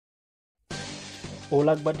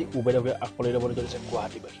ওলাক বাদ দি উবেৰকে আকোৱালি ল'বলৈ ধৰিছে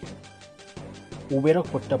গুৱাহাটীবাসীয়ে। উবেৰক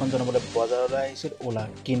প্ৰত্যাহ্বান জনাবলৈ বজাৰলৈ আহিছিল ওলা,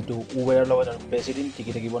 কিন্তু উবেৰৰ লগত আৰু বেছিদিন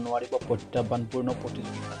টিকি থাকিব নোৱাৰিব প্ৰত্যাহ্বানপূৰ্ণ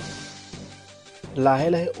প্ৰতিযোগিতা। লাহে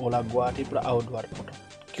লাহে ওলা গুৱাহাটীৰ পৰা আউট হোৱাৰ পথত,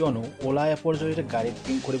 কিয়নো ওলা এপৰ জৰিয়তে গাড়ী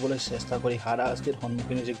বুকিং কৰিবলৈ চেষ্টা কৰি হাৰাশাস্তিৰ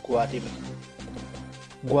সন্মুখীন হৈছে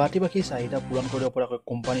গুৱাহাটীবাসীৰ চাহিদা পূৰণ কৰিব পৰাকৈ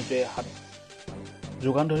কোম্পানীটোৱে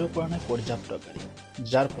যোগান ধৰিব পৰা নাই পৰ্যাপ্ত গাড়ী,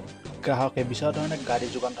 যাৰ ফলত গ্ৰাহকে বিচৰা ধৰণে গাড়ী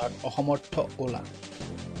যোগান ধৰাত অসমৰ্থ ওলা।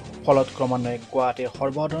 ফলত ক্ৰমান্বয়ে গুৱাহাটীৰ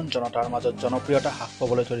সৰ্বসাধাৰণ জনতাৰ মাজত জনপ্ৰিয়তা হ্ৰাস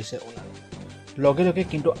পাবলৈ ধৰিছে ওলা। লগে লগে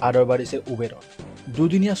কিন্তু আদৰ বাঢ়িছে উবেৰৰ।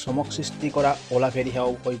 দুদিনীয়া চমক সৃষ্টি কৰা ওলা ফেৰী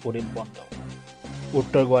সেৱাও হৈ পৰিল বন্ধ।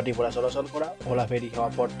 উত্তৰ গুৱাহাটীৰ পৰা চলাচল কৰা ওলা ফেৰী সেৱা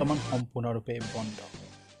বৰ্তমান সম্পূৰ্ণৰূপে বন্ধ।